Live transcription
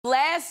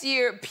last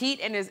year, Pete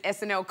and his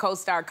SNL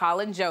co-star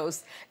Colin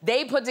Jost,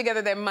 they put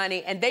together their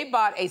money and they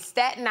bought a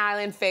Staten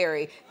Island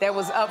Ferry that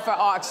was up for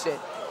auction.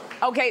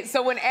 Okay,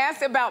 so when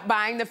asked about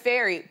buying the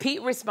ferry,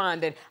 Pete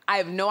responded, "I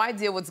have no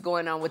idea what's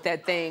going on with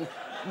that thing.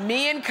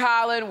 Me and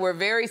Colin were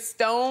very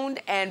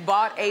stoned and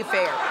bought a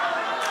ferry."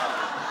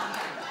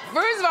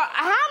 First of all,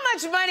 how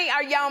much money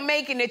are y'all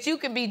making that you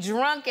can be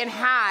drunk and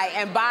high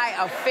and buy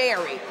a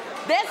ferry?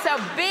 That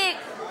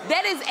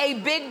is a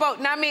big boat.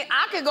 Now, I mean,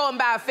 I could go and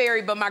buy a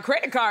ferry, but my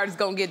credit card is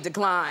gonna get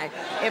declined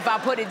if I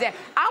put it down.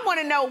 I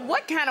wanna know,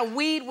 what kind of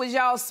weed was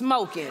y'all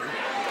smoking?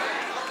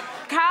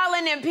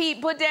 Colin and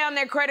Pete put down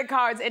their credit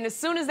cards, and as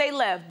soon as they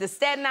left, the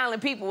Staten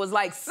Island people was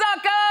like,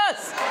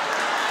 "Suckers!"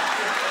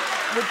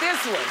 with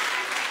this one.